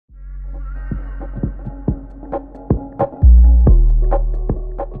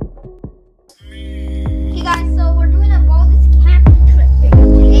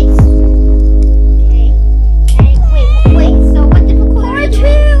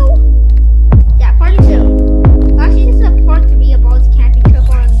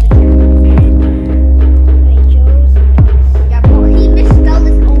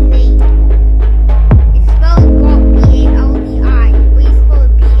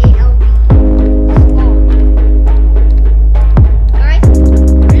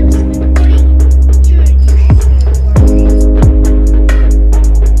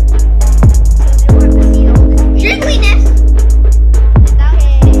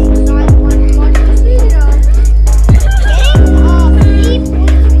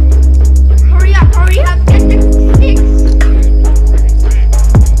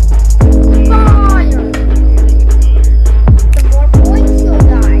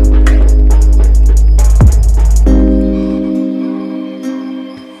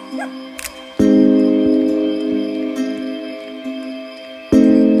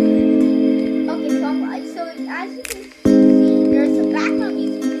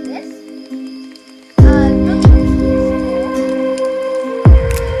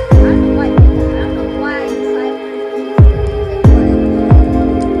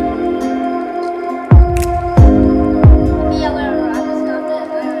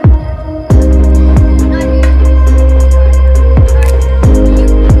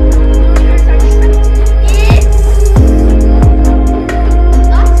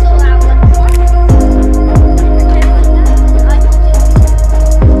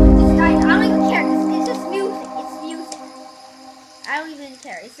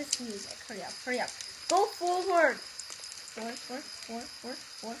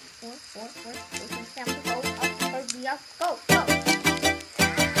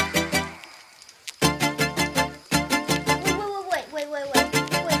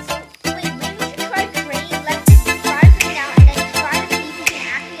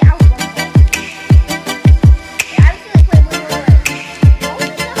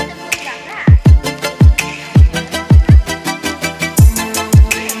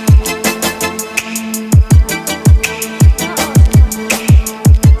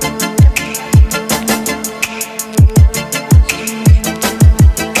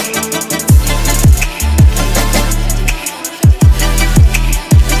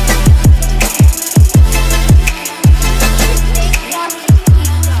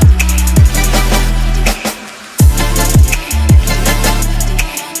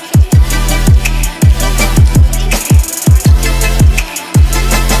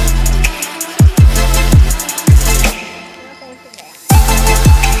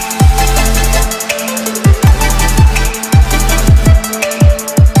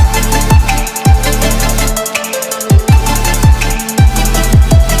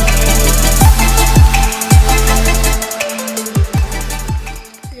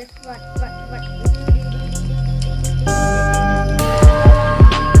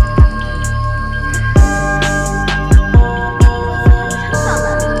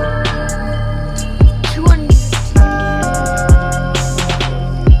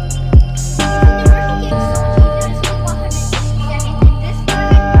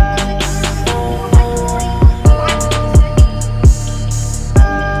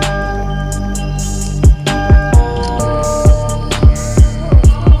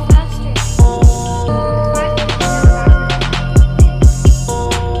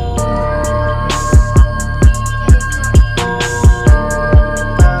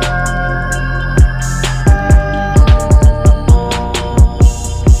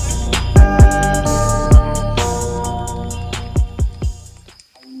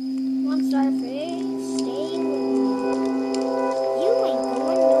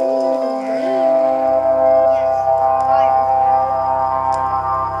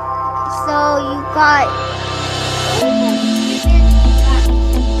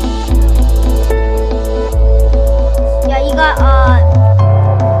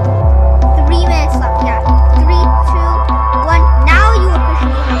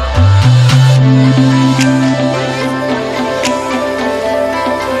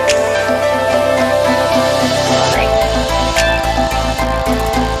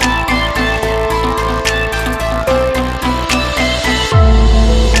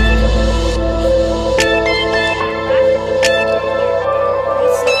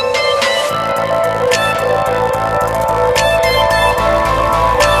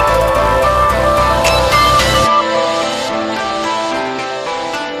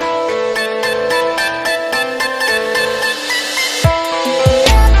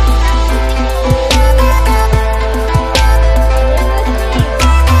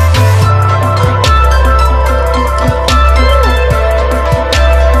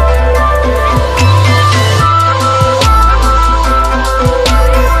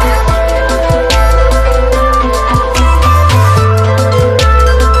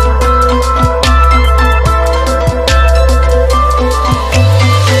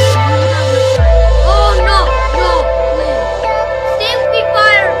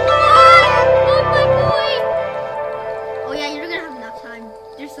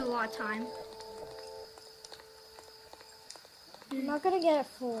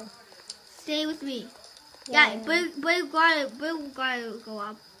Stay with me. Yeah, but gotta go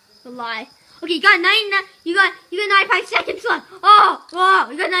up. Lie. Okay, you got 95 seconds left. Oh,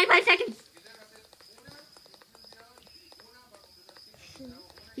 you got 95 seconds.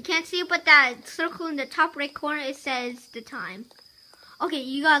 You can't see it, but that circle in the top right corner, it says the time. Okay,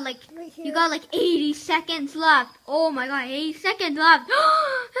 you got like 80 seconds left. Oh my god, 80 seconds left.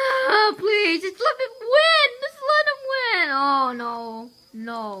 Oh, please, just let him win. Just let him win. Oh no.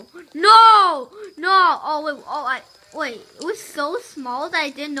 Oh wait. It was so small that I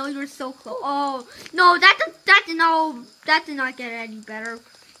didn't know you were so close. Oh no, that did not get any better.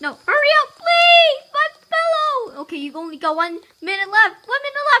 No, hurry up, please, my fellow. Okay, you've only got 1 minute left. 1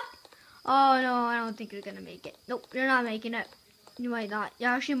 minute left. Oh no, I don't think you're gonna make it. Nope, you're not making it. You might not. You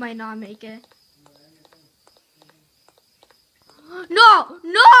actually might not make it. No!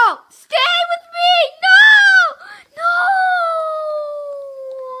 Stay with me! No!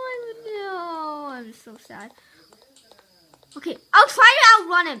 I'm so sad. Okay, I'll try to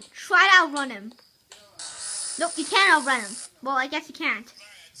outrun him. Nope, you can't outrun him. Well, I guess you can't.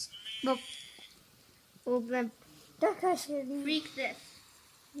 Well then, That guy scared me. Freak this.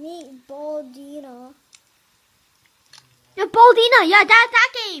 Meet Baldina. The Baldina, yeah,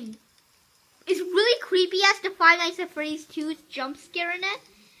 that game. It's really creepy as the Five Nights at Freddy's 2's jump scare in it.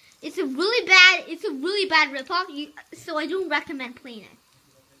 It's a really bad ripoff. So I don't recommend playing it.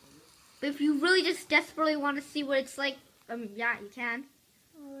 But if you really just desperately want to see what it's like, yeah, you can.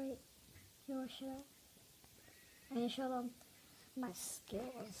 Alright. You want to shut up? I need to show them my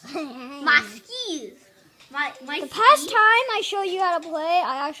skills. My skis. My The skis. past time I showed you how to play,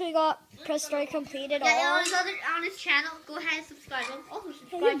 I actually got Press Start completed all. Yeah, on his channel, go ahead and subscribe. Also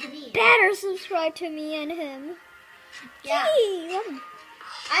subscribe to me. Better subscribe to me and him. Yeah. Gee,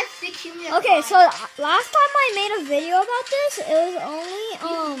 I have 6 humans. okay, so last time I made a video about this, it was only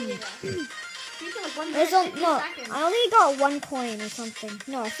I only got 1 coin or something.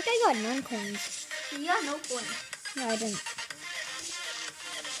 No, I think I got none coins. You got no points. No, I didn't.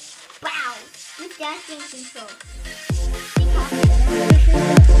 Wow. This gas game control.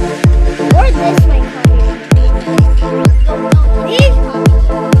 Or this might copy.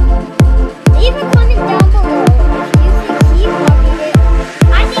 Leave a comment down below if you think he copied it.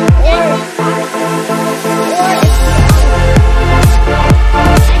 I think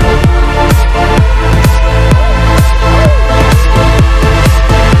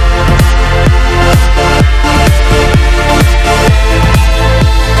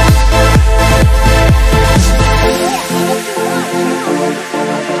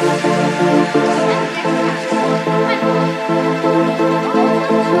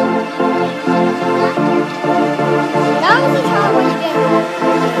that was the time when you get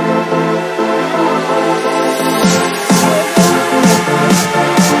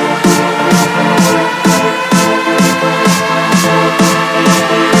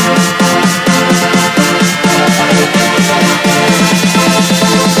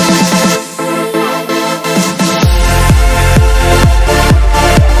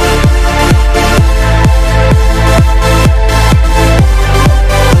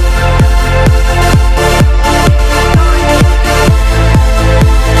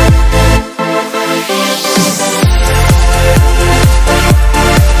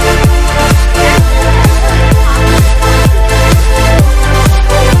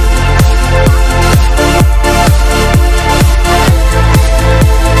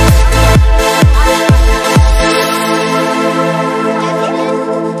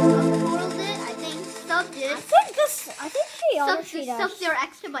I think she honestly does. Sub-Zero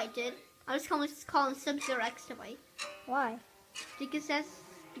Exabyte did. I was call him Sub-Zero Exabyte. Why? Because that's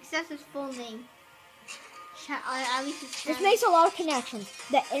his full name. At least his This channel. makes a lot of connections.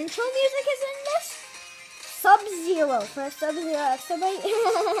 The intro music is in this. Sub-Zero for Sub-Zero Exabyte.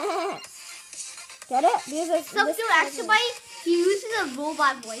 Get it? Because Sub-Zero Exabyte, he uses a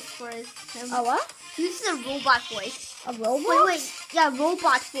robot voice for his. A what? He uses a robot voice. A robot? Wait, yeah,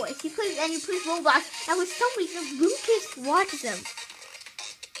 robot voice. He plays robots, and with some reason, Lucas watches them.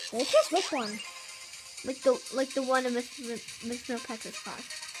 Lucas? Which one? Like the one in Miss Petra's class.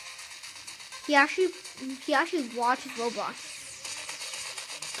 He actually watches robots.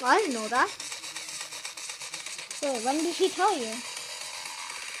 Well, I didn't know that. Wait, when did he tell you?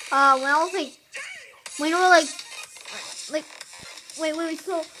 When I was when we were wait,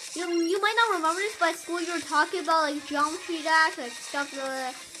 so you might not remember this, but at school you were talking about like geometry dash, like stuff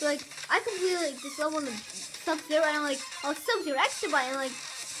like I completely this level of Sub-Zero, and I'm like, oh, Sub-Zero Exabyte, and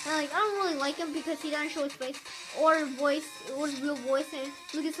I don't really like him because he doesn't show his face or his real voice, and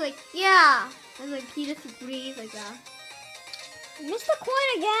Lucas like, yeah, and like he just agrees like that. Missed the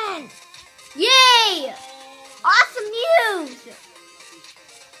coin again. Yay! Awesome news!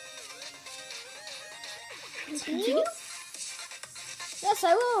 Continue? Yes,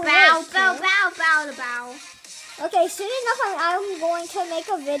 I will. Bow, wait, bow, too. bow, bow. Okay, soon enough, I'm going to make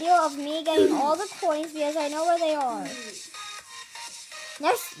a video of me getting all the coins because I know where they are.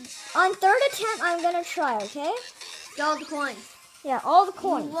 On third attempt, I'm gonna try. Okay? Get all the coins. Yeah, all the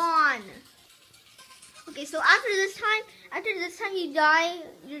coins. You won. Okay, so after this time you die.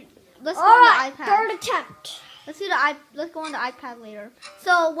 Let's go on the iPad. Third attempt. Let's go on the iPad later.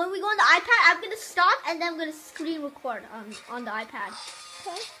 So when we go on the iPad, I'm gonna stop and then I'm gonna screen record on the iPad.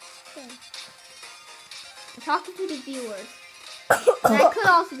 Okay. I'm talking to the viewers. And I could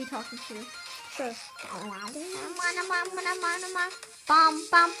also be talking to you. Sure.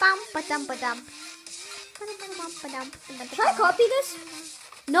 Should I copy this?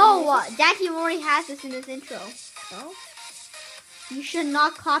 No, Daddy already has this in his intro. No. You should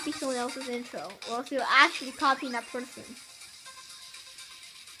not copy someone else's intro, or else you're actually copying that person.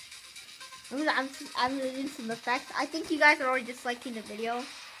 I'm doing some effects. I think you guys are already disliking the video.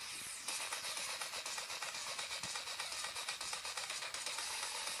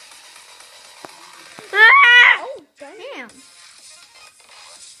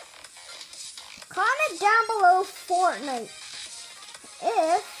 comment down below Fortnite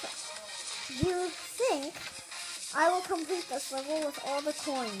if you think I will complete this level with all the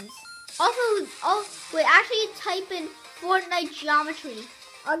coins. Also, wait, actually type in Fortnite geometry.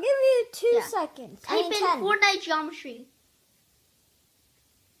 I'll give you 2 Yeah. seconds. Type in 10. Fortnite geometry.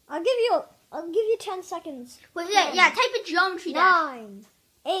 I'll give you 10 seconds. Wait, yeah, type in geometry dash. 9,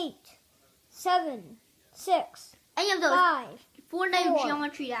 8, 7, 6, Any of those. 5, Fortnite 4,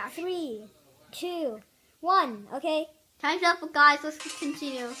 geometry dash. 3, 2, 1. Okay. Time's up, guys. Let's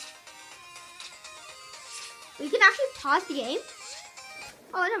continue. We can actually pause the game.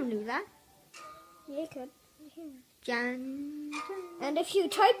 Oh, I never knew that. Yeah, you could. Jan. And if you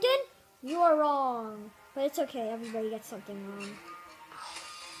typed in, you are wrong. But it's okay. Everybody gets something wrong.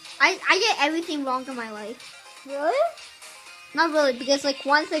 I get everything wrong in my life. Really? Not really, because like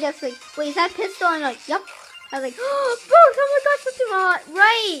once I guess like, wait, is that pistol? And like, yep. I was like, oh, bro, someone got something wrong.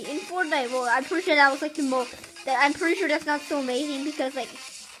 Right, in Fortnite. Well, I'm pretty sure that was like the most. I'm pretty sure that's not so amazing because like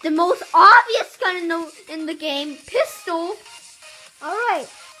the most obvious gun in the game, pistol. All right.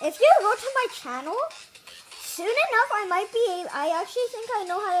 If you go to my channel, soon enough I actually think I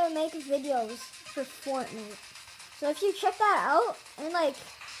know how to make videos for Fortnite. So if you check that out, and like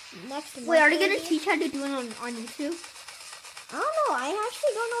next month. Wait, are they gonna maybe- teach how to do it on YouTube? I don't know. I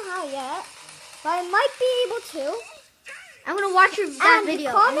actually don't know how yet, but I might be able to. I'm gonna watch that And video.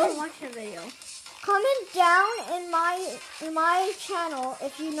 I'm comment- gonna watch that video. Comment down in my channel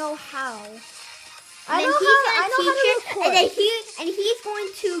if you know how. I And know then he's how gonna to teach it, record. and he's going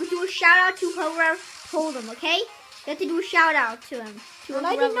to do a shout out to whoever told him. Okay, you have to do a shout out to him. And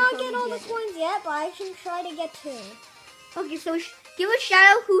I did not get all the coins yet, but I can try to get 2. Okay, so give a shout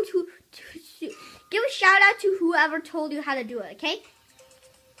out give a shout out to whoever told you how to do it. Okay,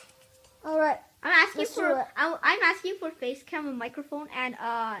 All right. I'm asking Let's do for it. I'm asking for face cam, a microphone, and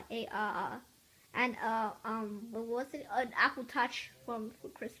what was it? An Apple Touch for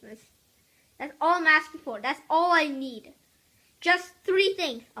Christmas. That's all I'm asking for. That's all I need. Just 3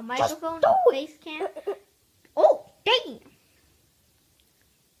 things: a microphone, do a it. face cam. Oh, dang!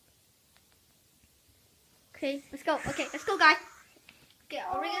 Okay, let's go. Okay, let's go, guys. Okay,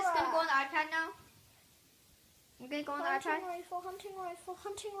 are we just gonna go on the iPad now? We're gonna go on the iPad. Hunting rifle, hunting rifle,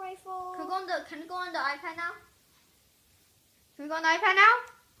 hunting rifle. Can we go on the iPad now? Can we go on the iPad now?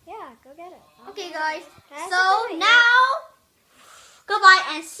 Yeah, go get it. Okay, guys. That's So okay. now, goodbye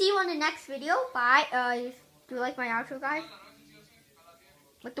and see you on the next video. Bye. Do you like my outro, guys?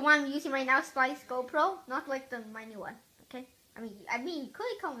 Like the one I'm using right now, Spice GoPro, not like my new one. Okay. I mean, you could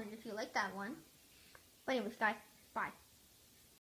comment if you like that one. But anyways, guys, bye.